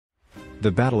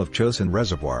The Battle of Chosin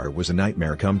Reservoir was a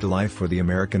nightmare come to life for the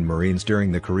American Marines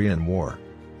during the Korean War.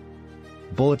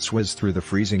 Bullets whizzed through the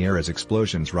freezing air as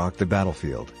explosions rocked the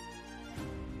battlefield.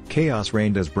 Chaos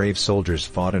reigned as brave soldiers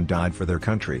fought and died for their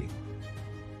country.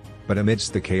 But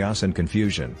amidst the chaos and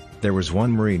confusion, there was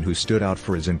one Marine who stood out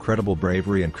for his incredible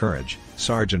bravery and courage,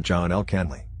 Sergeant John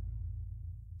Canley.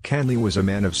 Canley was a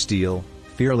man of steel,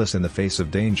 fearless in the face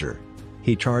of danger.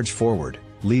 He charged forward,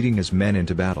 leading his men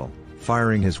into battle,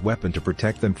 firing his weapon to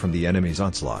protect them from the enemy's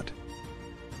onslaught.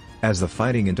 As the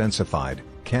fighting intensified,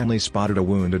 Canley spotted a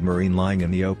wounded Marine lying in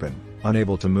the open,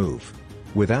 unable to move.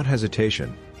 Without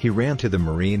hesitation, he ran to the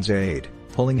Marine's aid,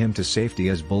 pulling him to safety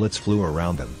as bullets flew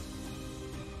around them.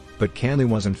 But Canley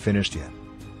wasn't finished yet.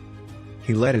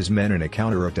 He led his men in a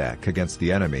counterattack against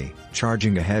the enemy,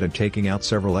 charging ahead and taking out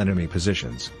several enemy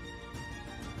positions.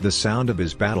 The sound of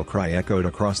his battle cry echoed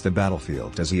across the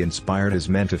battlefield as he inspired his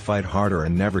men to fight harder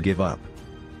and never give up.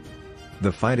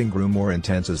 The fighting grew more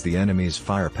intense as the enemy's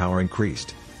firepower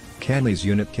increased. Canley's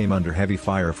unit came under heavy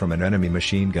fire from an enemy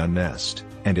machine gun nest,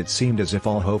 and it seemed as if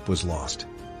all hope was lost.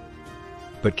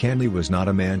 But Canley was not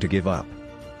a man to give up.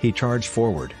 He charged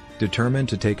forward, determined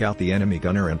to take out the enemy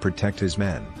gunner and protect his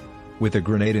men. With a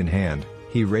grenade in hand,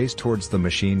 he raced towards the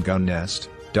machine gun nest,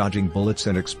 dodging bullets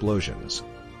and explosions.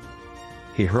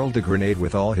 He hurled the grenade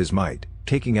with all his might,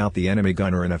 taking out the enemy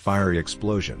gunner in a fiery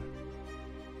explosion.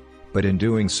 But in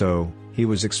doing so, he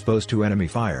was exposed to enemy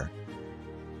fire.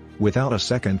 Without a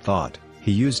second thought,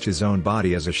 he used his own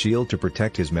body as a shield to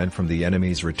protect his men from the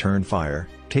enemy's return fire,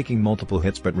 taking multiple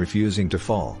hits but refusing to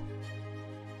fall.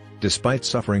 Despite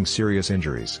suffering serious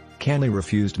injuries, Canley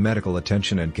refused medical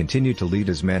attention and continued to lead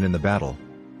his men in the battle.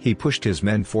 He pushed his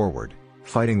men forward,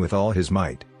 fighting with all his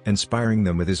might, inspiring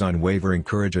them with his unwavering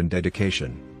courage and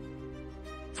dedication.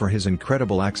 For his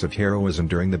incredible acts of heroism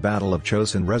during the Battle of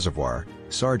Chosin Reservoir,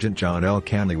 Sergeant John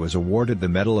Canley was awarded the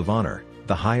Medal of Honor,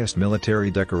 the highest military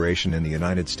decoration in the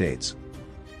United States.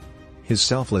 His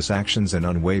selfless actions and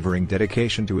unwavering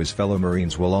dedication to his fellow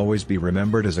Marines will always be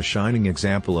remembered as a shining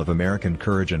example of American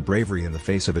courage and bravery in the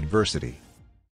face of adversity.